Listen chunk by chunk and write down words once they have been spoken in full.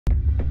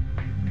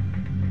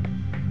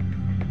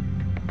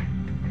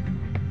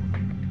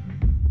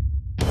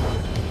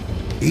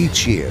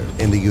Each year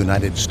in the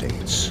United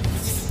States,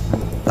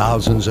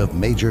 thousands of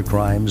major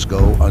crimes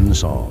go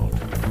unsolved.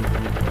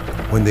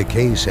 When the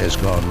case has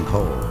gone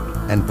cold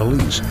and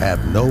police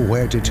have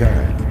nowhere to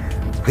turn,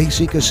 they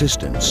seek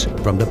assistance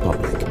from the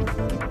public.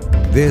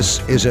 This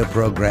is a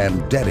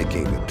program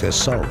dedicated to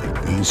solving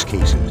these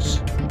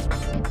cases.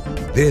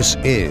 This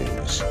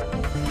is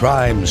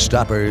Crime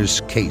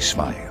Stoppers Case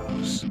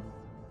Files.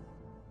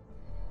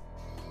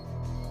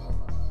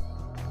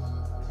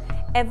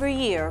 Every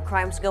year,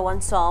 crimes go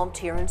unsolved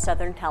here in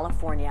Southern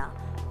California.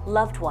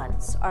 Loved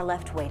ones are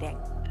left waiting.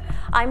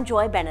 I'm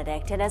Joy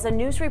Benedict, and as a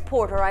news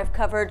reporter, I've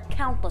covered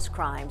countless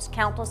crimes,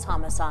 countless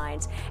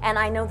homicides, and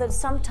I know that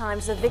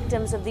sometimes the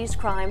victims of these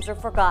crimes are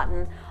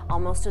forgotten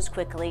almost as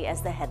quickly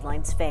as the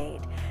headlines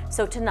fade.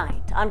 So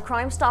tonight, on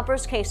Crime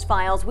Stoppers Case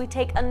Files, we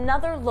take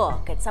another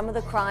look at some of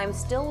the crimes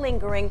still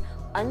lingering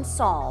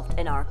unsolved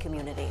in our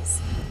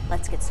communities.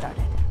 Let's get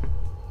started.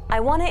 I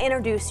want to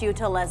introduce you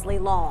to Leslie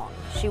Long.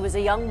 She was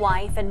a young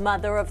wife and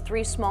mother of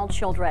 3 small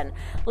children.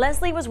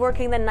 Leslie was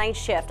working the night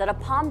shift at a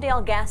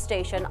Palmdale gas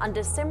station on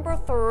December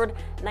 3rd,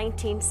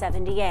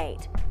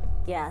 1978.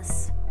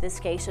 Yes, this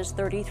case is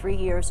 33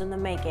 years in the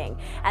making,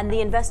 and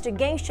the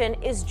investigation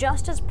is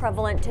just as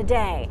prevalent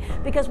today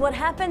because what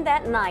happened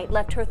that night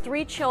left her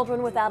 3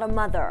 children without a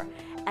mother,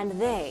 and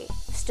they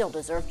still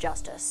deserve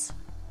justice.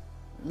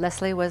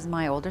 Leslie was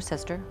my older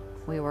sister.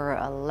 We were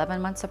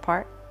 11 months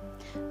apart.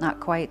 Not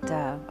quite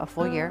a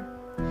full year.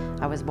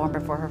 I was born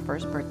before her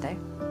first birthday.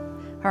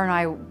 Her and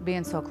I,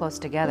 being so close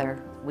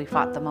together, we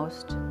fought the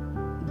most,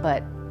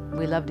 but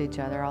we loved each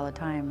other all the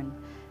time. And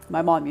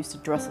my mom used to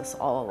dress us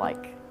all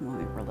alike when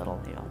we were little,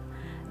 you know.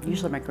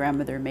 Usually my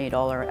grandmother made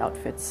all our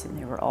outfits and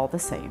they were all the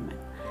same. And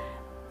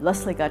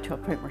Leslie got to a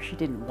point where she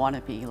didn't want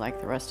to be like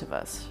the rest of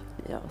us,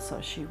 you know,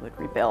 so she would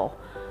rebel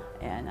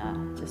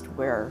and just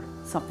wear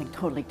something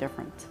totally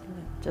different,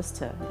 just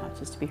to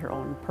be her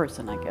own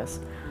person, I guess.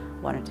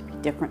 Wanted to be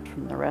different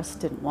from the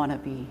rest, didn't want to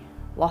be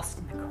lost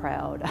in the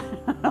crowd.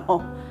 I don't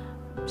know.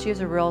 She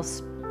was a real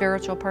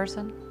spiritual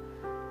person.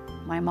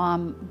 My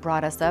mom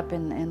brought us up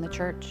in the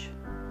church.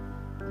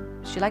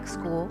 She liked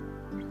school.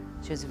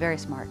 She was very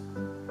smart.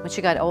 When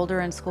she got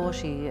older in school,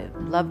 she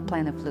loved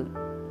playing the flute.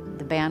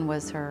 The band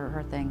was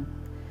her thing.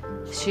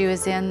 She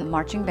was in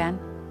marching band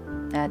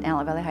at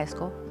Antelope Valley High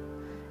School,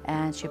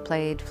 and she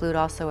played flute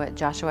also at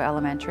Joshua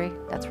Elementary.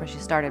 That's where she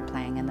started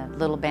playing, in the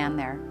little band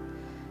there.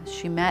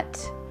 She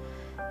met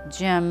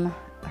Jim,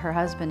 her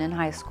husband, in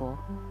high school,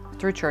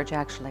 through church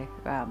actually.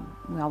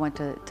 We all went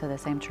to the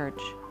same church.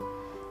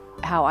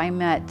 How I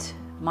met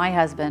my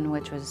husband,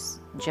 which was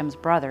Jim's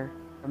brother,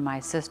 my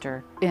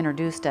sister,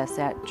 introduced us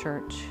at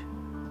church.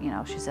 You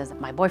know, she says,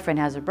 my boyfriend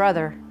has a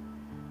brother,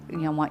 you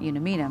know, want you to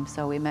meet him.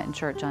 So we met in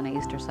church on an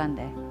Easter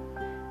Sunday.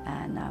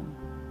 And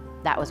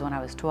that was when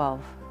I was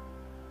 12.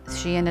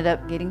 She ended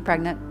up getting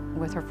pregnant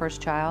with her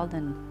first child,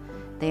 and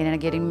they ended up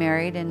getting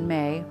married in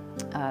May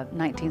of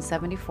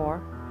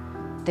 1974.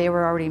 They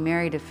were already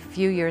married a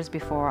few years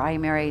before I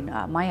married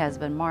my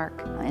husband,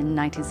 Mark, in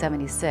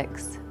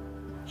 1976.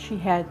 She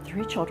had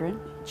 3 children.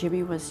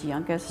 Jimmy was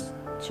youngest,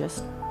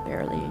 just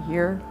barely a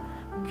year.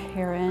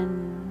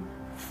 Karen,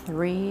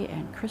 3,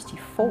 and Christy,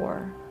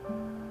 4.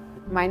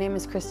 My name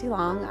is Christy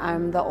Long.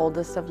 I'm the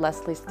oldest of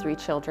Leslie's 3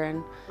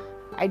 children.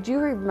 I do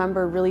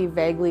remember really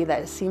vaguely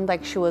that it seemed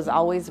like she was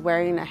always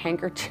wearing a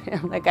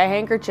handkerchief, like a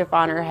handkerchief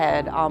on her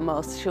head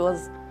almost. She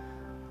was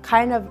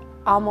kind of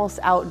almost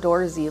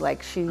outdoorsy.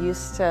 Like she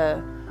used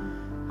to,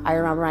 I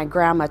remember my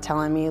grandma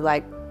telling me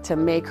like to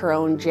make her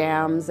own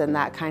jams and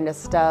that kind of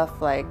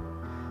stuff. Like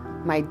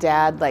my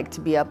dad liked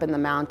to be up in the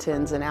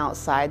mountains and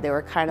outside. They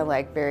were kind of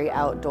like very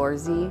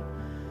outdoorsy.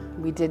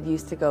 We did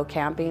used to go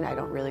camping. I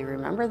don't really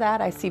remember that.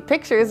 I see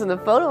pictures in the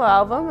photo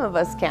album of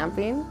us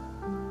camping.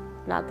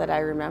 Not that I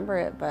remember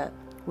it, but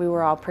we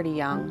were all pretty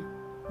young.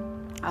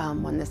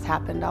 When this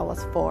happened, I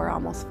was 4,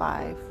 almost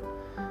 5.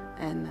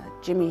 And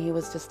Jimmy, he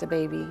was just a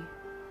baby.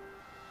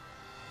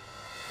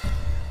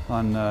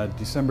 On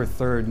December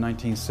 3rd,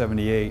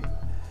 1978,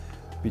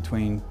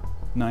 between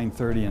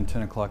 9:30 and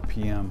 10 o'clock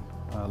p.m.,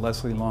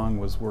 Leslie Long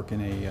was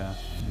working a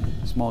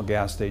small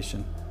gas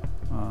station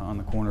on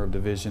the corner of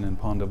Division and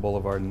Palmdale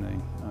Boulevard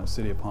in the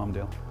city of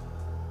Palmdale.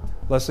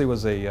 Leslie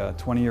was a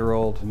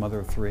 20-year-old mother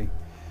of 3.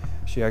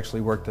 She actually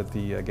worked at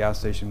the gas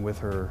station with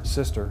her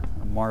sister,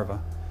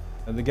 Marva.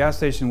 The gas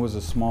station was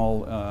a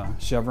small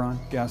Chevron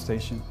gas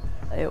station.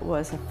 It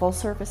was a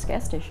full-service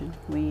gas station.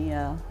 We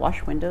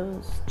washed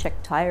windows,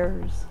 checked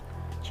tires,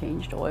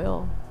 changed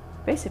oil,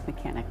 basic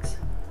mechanics.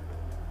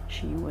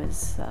 She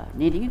was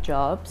needing a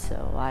job,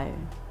 so I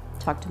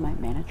talked to my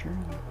manager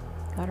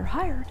and got her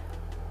hired.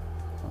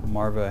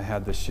 Marva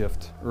had the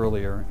shift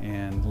earlier,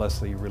 and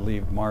Leslie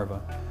relieved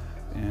Marva.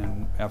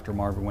 And after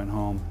Marva went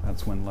home,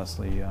 that's when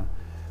Leslie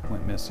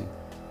went missing.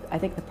 I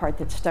think the part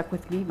that stuck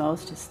with me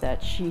most is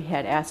that she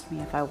had asked me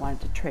if I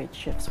wanted to trade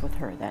shifts with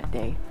her that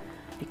day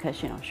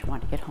because, you know, she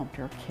wanted to get home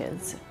to her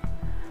kids.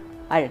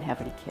 I didn't have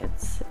any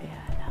kids,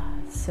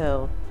 and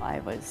so I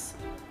was,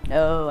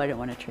 no, I don't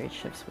want to trade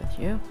shifts with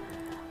you.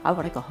 I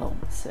want to go home.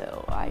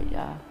 So I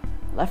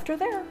left her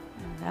there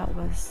And that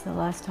was the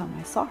last time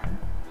I saw her.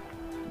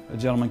 A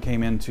gentleman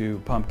came in to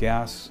pump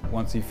gas.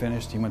 Once he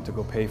finished, he went to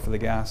go pay for the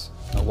gas.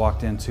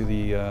 Walked into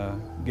the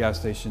gas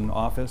station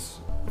office,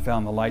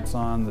 found the lights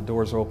on, the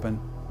doors open,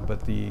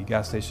 but the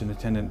gas station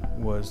attendant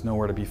was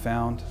nowhere to be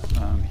found.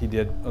 He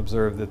did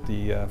observe that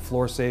the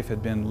floor safe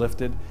had been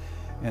lifted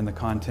and the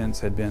contents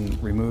had been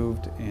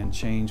removed and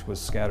change was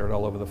scattered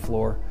all over the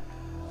floor.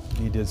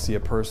 He did see a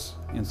purse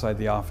inside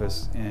the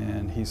office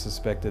and he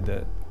suspected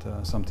that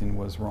something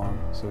was wrong,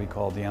 so he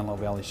called the Antelope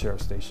Valley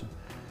Sheriff's Station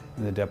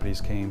and the deputies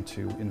came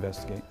to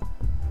investigate.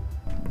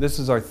 This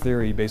is our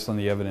theory based on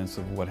the evidence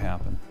of what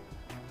happened.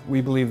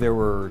 We believe there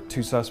were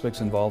 2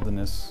 suspects involved in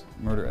this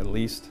murder at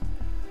least.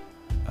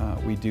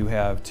 We do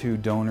have 2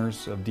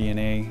 donors of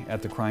DNA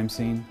at the crime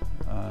scene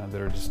that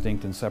are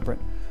distinct and separate.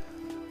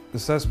 The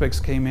suspects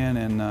came in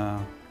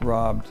and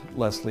robbed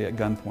Leslie at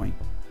gunpoint.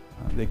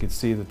 They could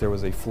see that there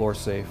was a floor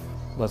safe.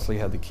 Leslie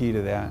had the key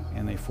to that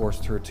and they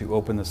forced her to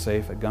open the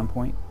safe at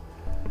gunpoint.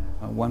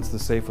 Once the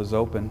safe was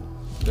open,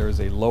 there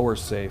is a lower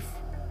safe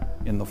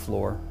in the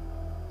floor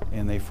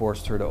and they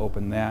forced her to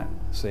open that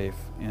safe,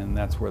 and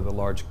that's where the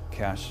large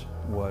cash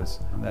was.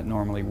 That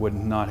normally would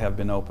not have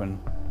been open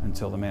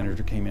until the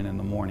manager came in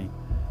the morning.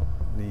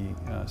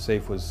 The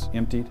safe was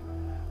emptied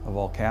of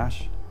all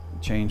cash,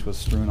 change was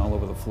strewn all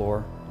over the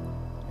floor,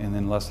 and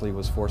then Leslie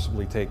was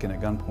forcibly taken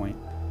at gunpoint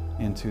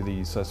into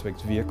the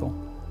suspect's vehicle.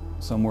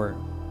 Somewhere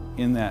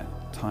in that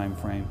time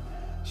frame,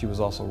 she was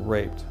also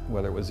raped,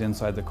 whether it was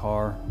inside the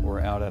car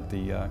or out at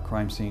the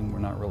crime scene, we're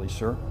not really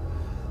sure,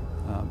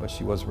 but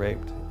she was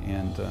raped.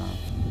 And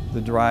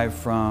the drive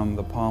from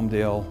the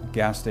Palmdale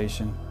gas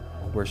station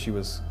where she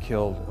was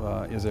killed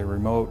is a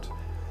remote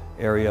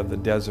area of the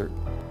desert.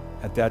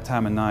 At that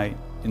time of night,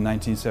 in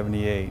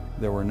 1978,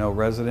 there were no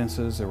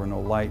residences, there were no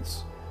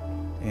lights,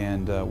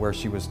 and where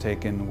she was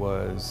taken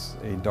was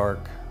a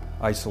dark,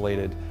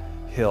 isolated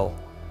hill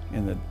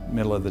in the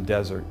middle of the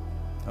desert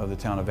of the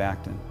town of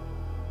Acton.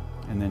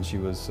 And then she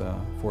was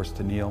forced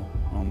to kneel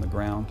on the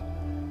ground,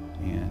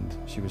 and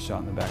she was shot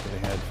in the back of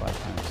the head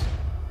 5 times.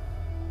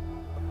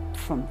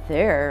 From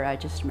there, I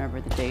just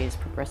remember the days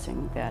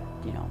progressing that,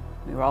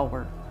 we all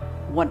were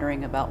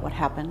wondering about what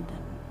happened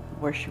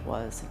and where she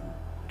was, and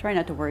trying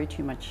not to worry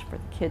too much for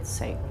the kids'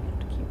 sake,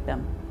 to keep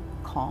them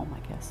calm,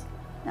 I guess.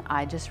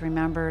 I just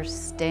remember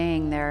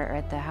staying there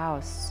at the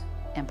house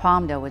in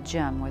Palmdale with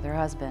Jim, with her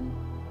husband,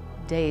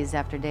 days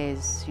after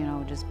days,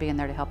 just being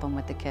there to help him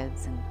with the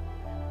kids. And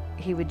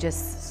he would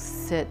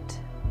just sit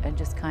and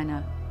just kind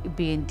of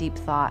be in deep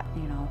thought,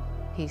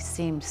 He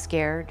seemed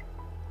scared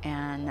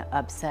and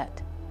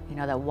upset,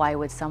 that why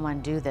would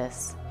someone do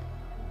this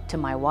to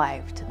my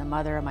wife, to the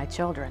mother of my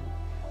children?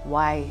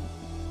 Why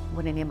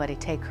would anybody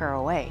take her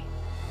away?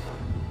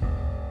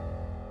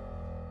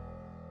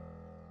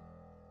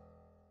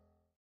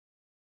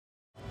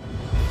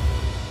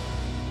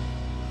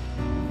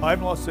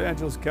 I'm Los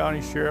Angeles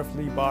County Sheriff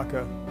Lee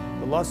Baca.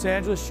 The Los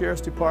Angeles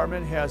Sheriff's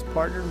Department has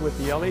partnered with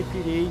the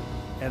LAPD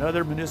and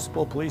other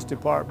municipal police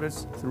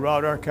departments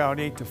throughout our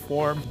county to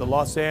form the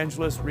Los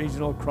Angeles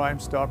Regional Crime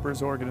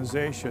Stoppers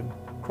Organization.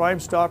 Crime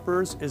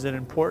Stoppers is an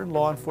important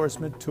law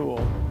enforcement tool,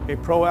 a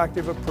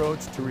proactive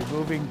approach to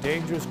removing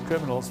dangerous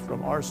criminals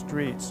from our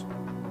streets.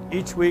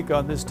 Each week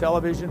on this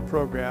television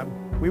program,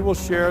 we will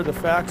share the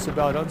facts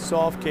about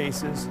unsolved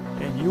cases,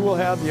 and you will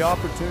have the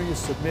opportunity to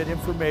submit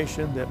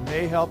information that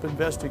may help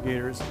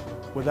investigators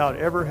without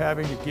ever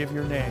having to give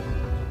your name.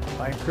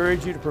 I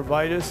encourage you to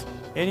provide us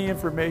any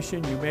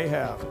information you may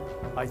have.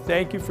 I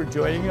thank you for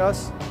joining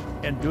us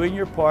and doing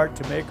your part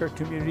to make our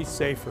community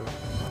safer.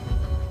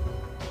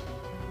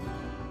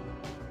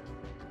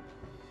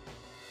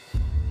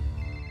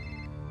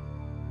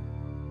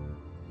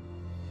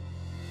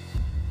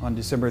 On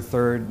December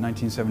 3rd,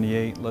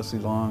 1978, Leslie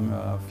Long,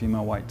 a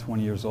female white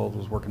 20 years old,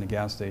 was working a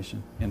gas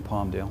station in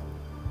Palmdale.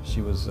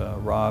 She was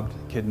robbed,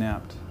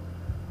 kidnapped,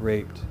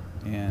 raped,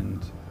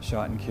 and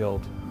shot and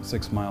killed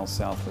 6 miles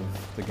south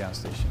of the gas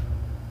station.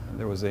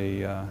 There was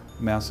a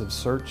massive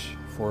search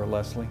for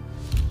Leslie,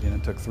 and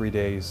it took 3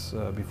 days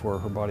before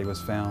her body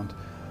was found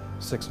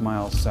 6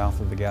 miles south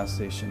of the gas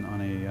station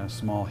on a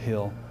small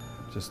hill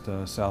just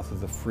south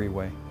of the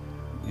freeway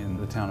in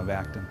the town of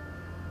Acton.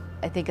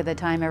 I think at the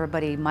time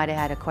everybody might have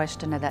had a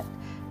question of that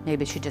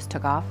maybe she just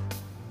took off,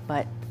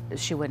 but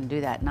she wouldn't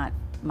do that, not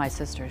my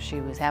sister. She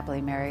was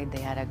happily married,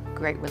 they had a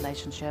great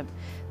relationship,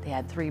 they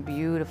had 3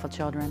 beautiful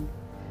children.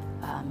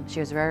 She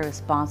was a very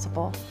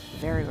responsible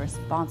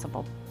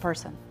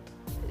person.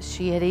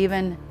 She had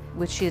even,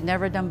 which she had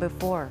never done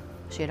before,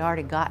 she had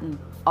already gotten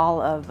all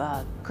of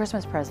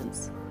Christmas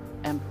presents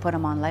and put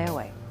them on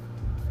layaway.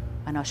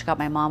 I know she got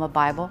my mom a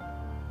Bible,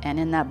 and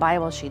in that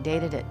Bible she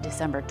dated it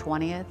December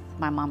 20th,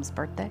 my mom's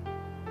birthday,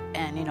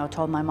 and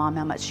told my mom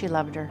how much she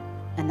loved her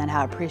and then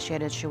how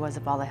appreciated she was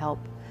of all the help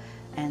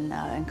and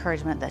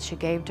encouragement that she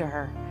gave to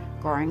her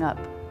growing up.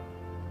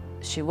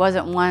 She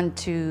wasn't one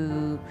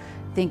to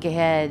think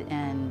ahead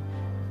and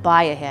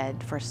buy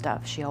ahead for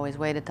stuff. She always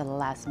waited till the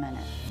last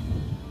minute.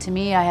 To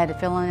me, I had a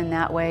feeling in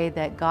that way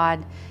that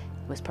God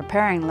was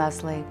preparing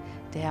Leslie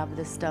to have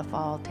this stuff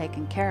all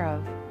taken care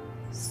of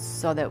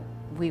so that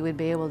we would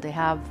be able to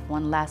have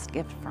one last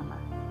gift from her.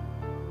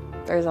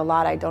 There's a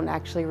lot I don't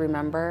actually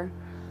remember.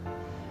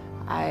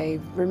 I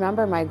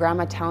remember my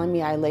grandma telling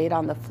me I laid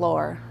on the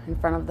floor in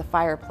front of the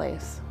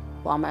fireplace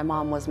while my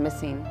mom was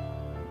missing.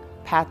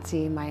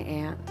 Patsy, my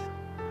aunt,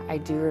 I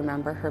do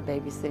remember her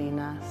babysitting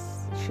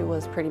us. She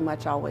was pretty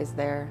much always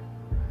there.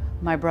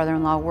 My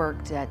brother-in-law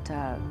worked at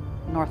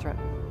Northrop,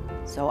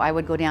 so I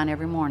would go down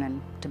every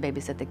morning to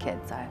babysit the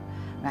kids.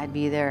 I'd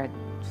be there at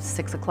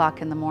 6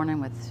 o'clock in the morning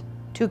with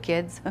 2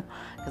 kids,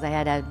 because I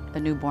had a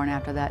newborn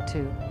after that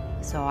too.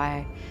 So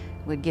I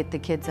would get the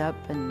kids up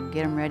and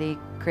get them ready.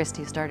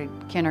 Christy started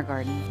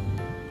kindergarten,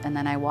 and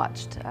then I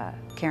watched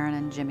Karen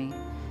and Jimmy,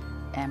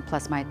 and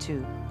plus my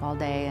 2 all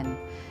day. And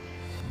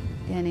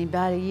in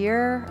about a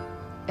year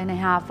and a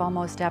half,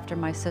 almost after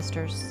my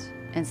sister's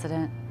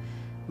incident,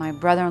 my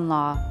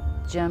brother-in-law,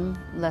 Jim,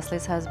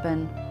 Leslie's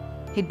husband,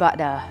 he'd bought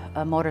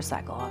a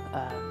motorcycle,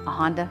 a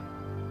Honda.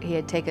 He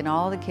had taken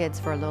all the kids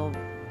for a little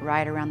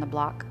ride around the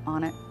block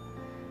on it,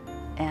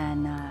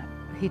 and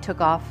he took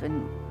off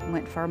and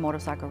went for a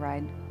motorcycle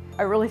ride.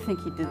 I really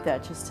think he did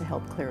that just to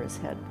help clear his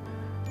head,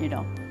 you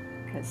know,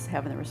 because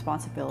having the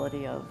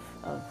responsibility of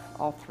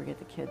all 3 of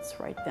the kids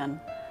right then.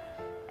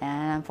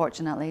 And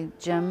unfortunately,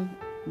 Jim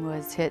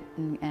was hit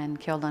and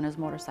killed on his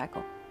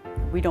motorcycle.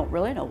 We don't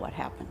really know what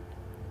happened.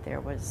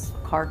 There was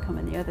a car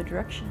coming the other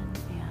direction,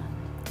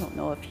 and don't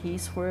know if he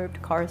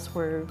swerved, car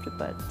swerved,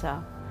 but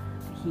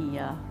he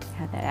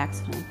had that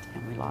accident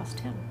and we lost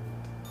him.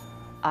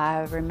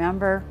 I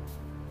remember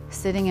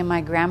sitting in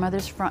my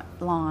grandmother's front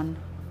lawn,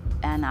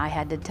 and I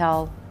had to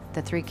tell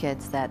the 3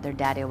 kids that their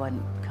daddy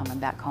wasn't coming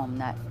back home,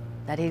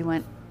 that he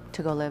went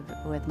to go live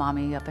with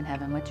mommy up in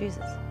heaven with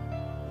Jesus.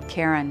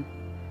 Karen,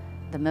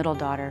 the middle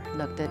daughter,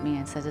 looked at me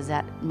and said, "Does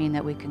that mean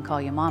that we can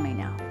call you mommy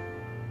now?"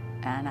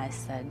 And I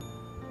said,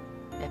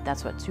 "If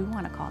that's what you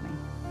want to call me."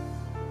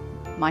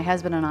 My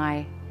husband and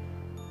I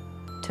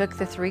took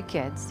the 3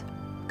 kids,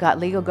 got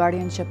legal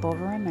guardianship over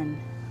them, and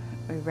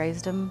we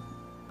raised them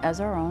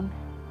as our own.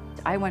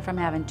 I went from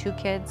having 2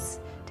 kids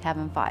to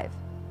having 5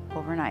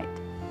 overnight.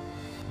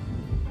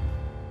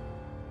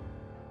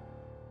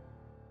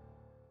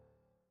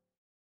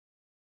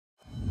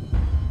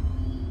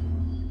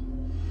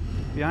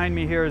 Behind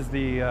me here is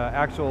the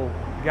actual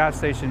gas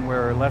station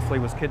where Leslie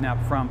was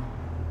kidnapped from.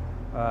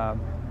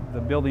 The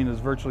building is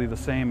virtually the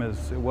same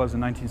as it was in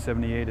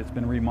 1978. It's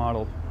been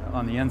remodeled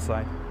on the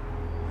inside.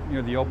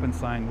 Near the open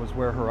sign was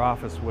where her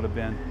office would have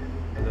been.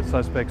 The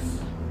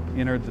suspects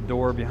entered the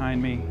door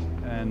behind me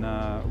and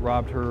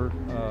robbed her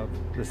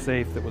the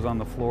safe that was on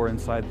the floor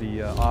inside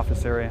the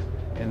office area.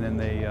 And then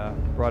they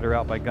brought her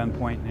out by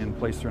gunpoint and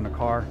placed her in a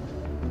car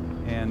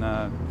and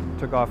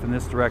took off in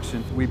this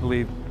direction. We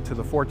believe to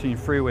the 14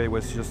 freeway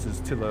was just as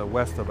to the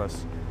west of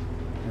us,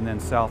 and then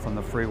south on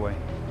the freeway.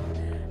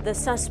 The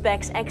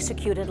suspects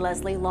executed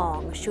Leslie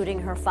Long, shooting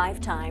her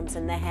 5 times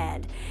in the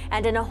head.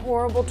 And in a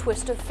horrible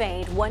twist of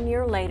fate, 1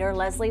 year later,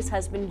 Leslie's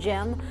husband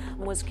Jim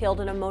was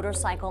killed in a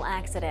motorcycle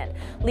accident,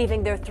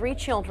 leaving their 3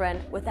 children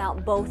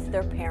without both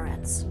their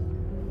parents.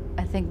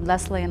 I think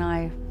Leslie and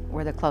I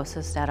were the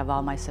closest out of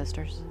all my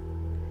sisters.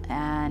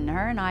 And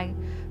her and I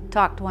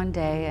talked one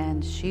day,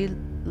 and she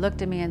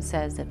looked at me and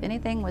says, "If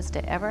anything was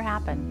to ever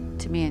happen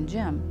to me and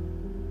Jim,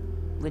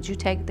 would you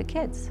take the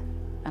kids?"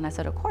 And I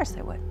said, "Of course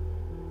I would."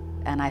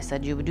 And I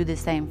said, "You would do the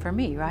same for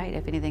me, right?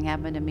 If anything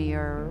happened to me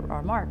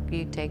or Mark,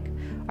 you'd take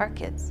our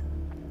kids."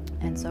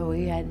 And so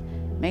we had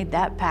made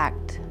that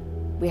pact.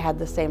 We had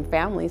the same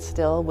family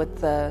still,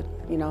 with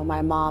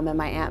my mom and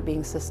my aunt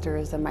being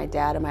sisters and my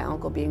dad and my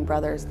uncle being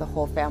brothers. The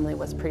whole family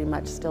was pretty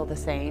much still the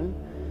same.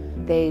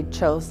 They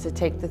chose to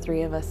take the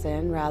 3 of us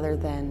in rather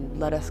than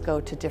let us go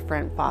to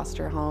different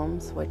foster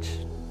homes,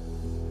 which,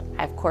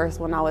 of course,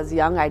 when I was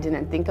young, I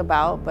didn't think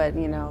about, but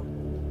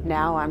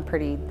now I'm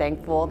pretty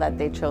thankful that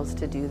they chose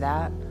to do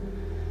that.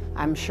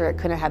 I'm sure it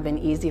couldn't have been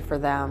easy for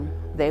them.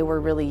 They were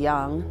really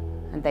young,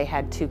 and they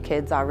had 2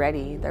 kids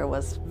already. There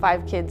was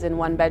 5 kids in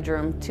 1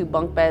 bedroom, 2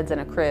 bunk beds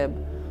and a crib,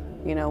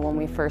 when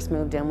we first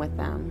moved in with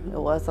them. It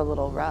was a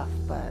little rough,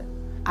 but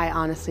I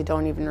honestly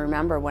don't even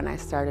remember when I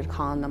started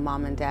calling them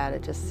mom and dad.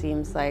 It just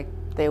seems like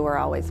they were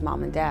always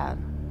mom and dad.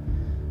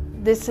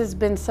 This has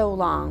been so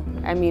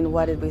long. I mean,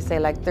 what did we say,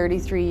 like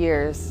 33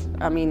 years,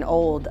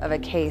 old of a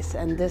case,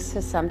 and this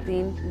is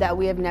something that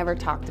we have never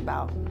talked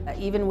about,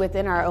 even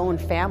within our own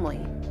family.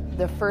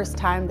 The first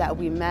time that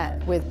we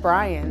met with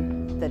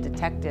Brian, the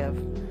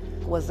detective,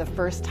 was the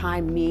first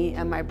time me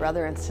and my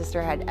brother and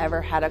sister had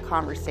ever had a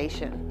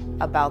conversation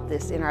about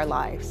this in our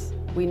lives.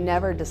 We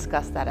never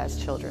discussed that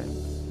as children.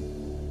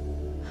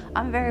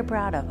 I'm very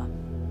proud of them.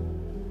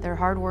 They're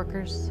hard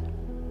workers.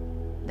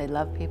 They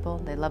love people.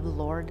 They love the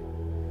Lord.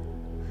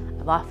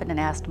 I've often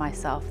asked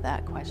myself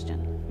that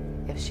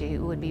question, if she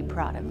would be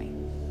proud of me,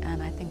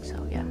 and I think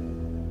so, yeah.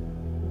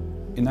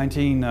 In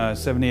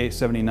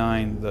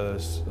 1978-79,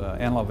 the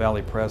Antelope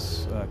Valley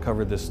Press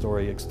covered this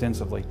story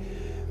extensively,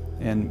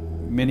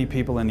 And many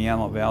people in the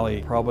Antelope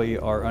Valley probably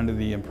are under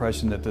the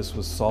impression that this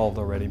was solved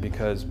already,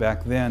 because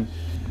back then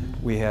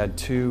we had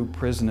 2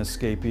 prison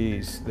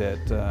escapees that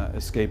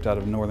escaped out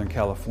of Northern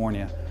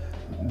California.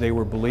 They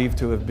were believed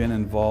to have been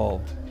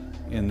involved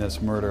in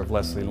this murder of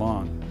Leslie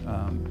Long.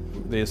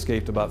 They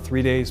escaped about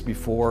 3 days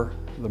before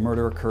the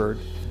murder occurred,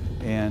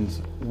 and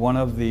one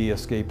of the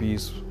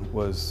escapees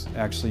was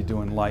actually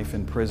doing life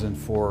in prison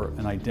for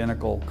an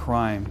identical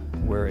crime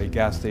where a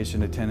gas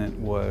station attendant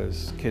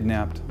was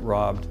kidnapped,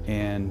 robbed,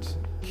 and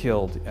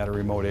killed at a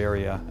remote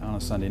area on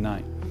a Sunday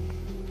night.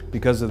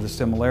 Because of the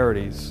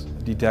similarities,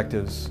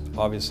 detectives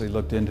obviously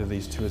looked into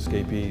these 2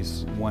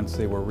 escapees. Once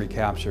they were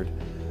recaptured,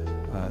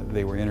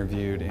 they were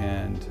interviewed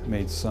and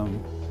made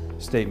some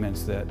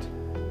statements that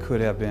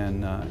could have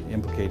been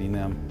implicating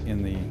them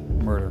in the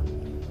murder.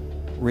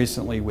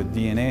 Recently with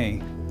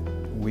DNA,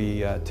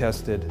 we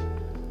tested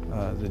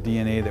the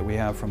DNA that we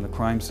have from the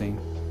crime scene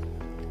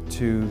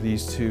to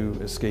these 2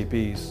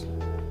 escapees,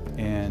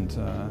 and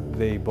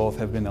they both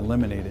have been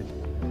eliminated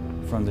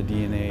from the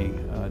DNA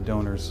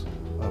donors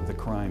of the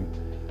crime.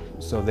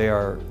 So they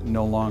are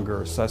no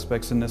longer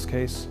suspects in this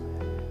case,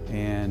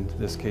 and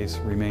this case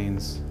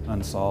remains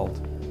unsolved.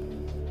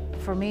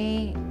 For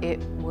me, it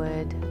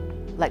would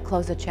like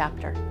close a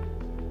chapter.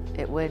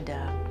 It would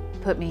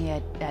put me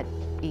at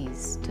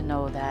ease to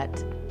know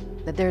that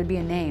there would be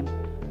a name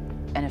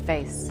and a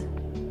face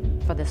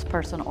for this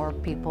person or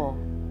people,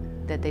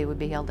 that they would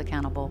be held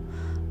accountable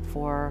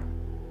for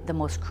the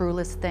most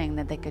cruelest thing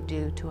that they could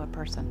do to a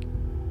person,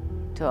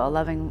 to a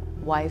loving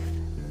wife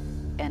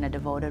and a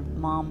devoted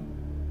mom.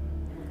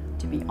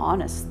 To be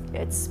honest,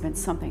 it's been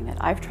something that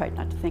I've tried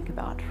not to think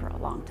about for a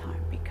long time,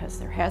 because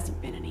there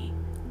hasn't been any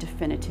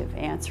definitive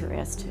answer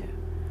as to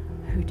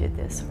who did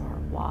this or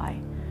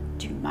why.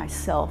 To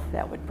myself,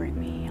 that would bring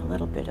me a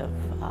little bit of,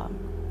 I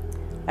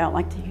don't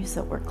like to use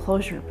that word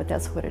closure, but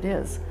that's what it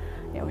is.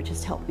 It would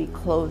just help me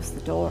close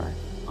the door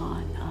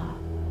on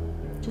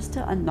just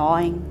a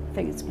gnawing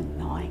thing that's been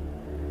gnawing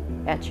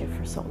at you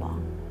for so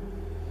long.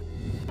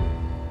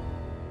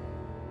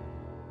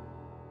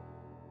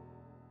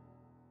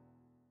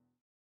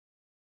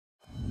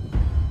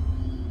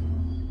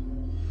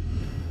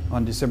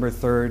 On December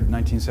 3rd,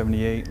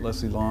 1978,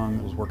 Leslie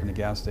Long was working a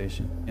gas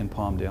station in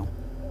Palmdale.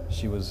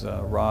 She was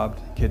robbed,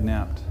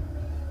 kidnapped,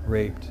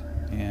 raped,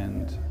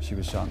 and she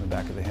was shot in the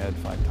back of the head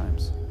 5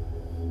 times.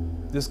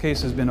 This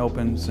case has been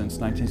open since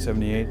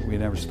 1978. We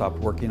never stopped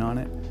working on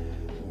it.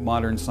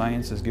 Modern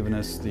science has given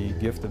us the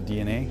gift of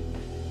DNA,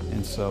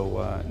 and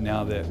so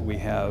now that we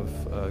have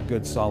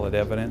good solid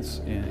evidence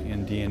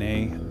in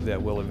DNA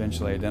that will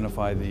eventually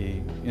identify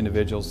the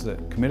individuals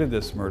that committed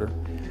this murder,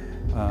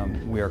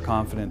 we are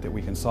confident that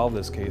we can solve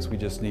this case. We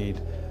just need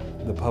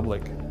the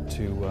public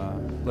to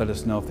let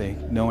us know if they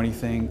know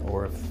anything,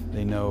 or if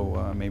they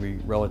know maybe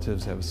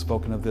relatives have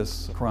spoken of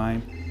this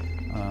crime.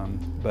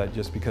 But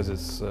just because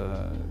it's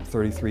a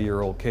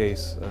 33-year-old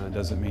case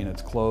doesn't mean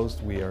it's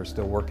closed. We are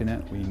still working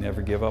it. We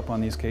never give up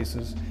on these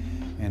cases,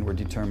 and we're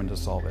determined to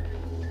solve it.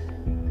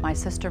 My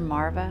sister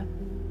Marva,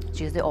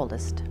 she's the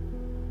oldest.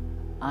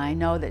 I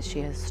know that she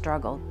has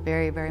struggled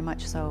very, very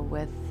much so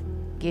with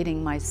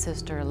getting my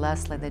sister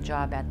Leslie the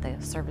job at the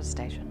service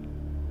station.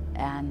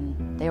 And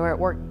they were at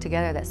work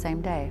together that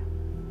same day.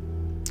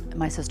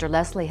 My sister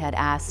Leslie had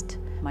asked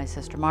my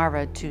sister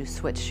Marva to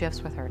switch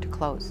shifts with her to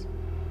close.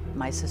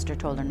 My sister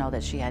told her no,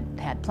 that she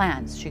had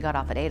plans. She got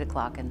off at 8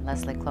 o'clock and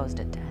Leslie closed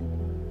at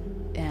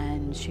 10.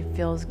 And she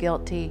feels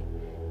guilty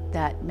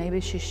that maybe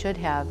she should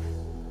have,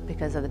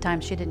 because at the time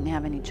she didn't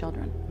have any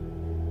children,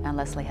 and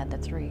Leslie had the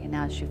 3. And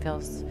now she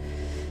feels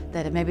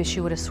that if maybe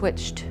she would have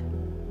switched,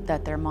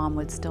 that their mom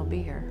would still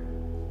be here.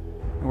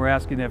 We're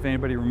asking if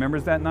anybody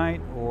remembers that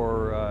night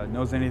or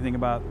knows anything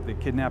about the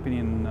kidnapping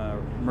and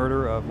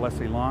murder of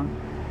Leslie Long,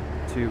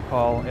 to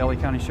call LA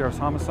County Sheriff's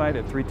Homicide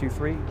at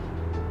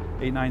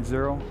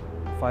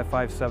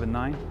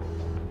 323-890-5579,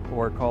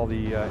 or call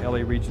the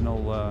LA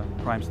Regional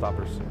Crime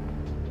Stoppers.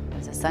 It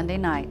was a Sunday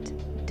night,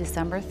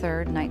 December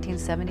 3rd,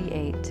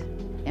 1978,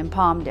 in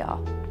Palmdale,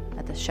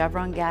 at the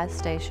Chevron gas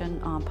station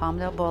on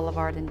Palmdale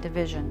Boulevard in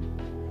Division.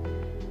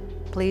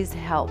 Please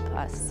help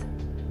us.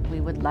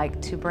 We would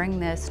like to bring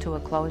this to a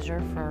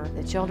closure for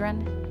the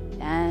children,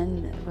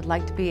 and would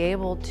like to be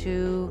able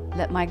to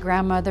let my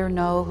grandmother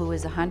know, who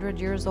is 100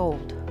 years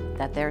old,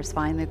 that there's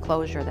finally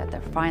closure, that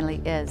there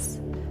finally is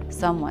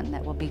someone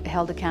that will be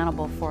held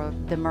accountable for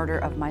the murder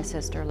of my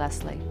sister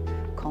Leslie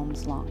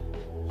Combs Long.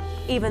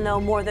 Even though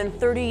more than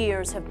 30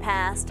 years have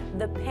passed,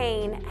 the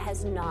pain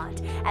has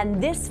not.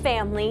 And this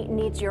family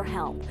needs your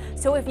help.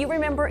 So if you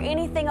remember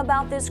anything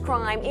about this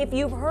crime, if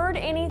you've heard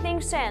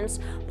anything since,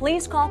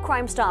 please call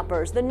Crime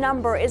Stoppers. The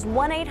number is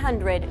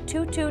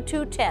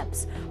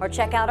 1-800-222-TIPS. Or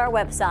check out our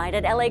website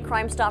at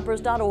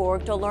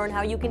lacrimestoppers.org to learn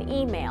how you can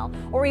email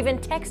or even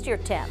text your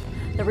tip.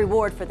 The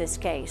reward for this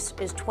case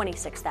is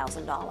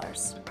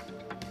 $26,000.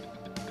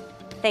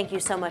 Thank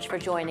you so much for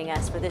joining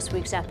us for this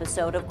week's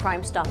episode of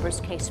Crime Stoppers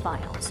Case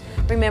Files.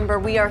 Remember,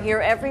 we are here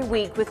every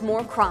week with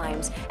more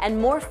crimes and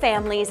more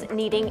families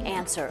needing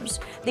answers.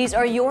 These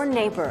are your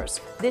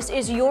neighbors. This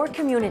is your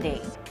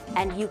community,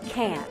 and you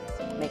can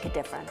make a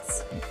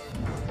difference.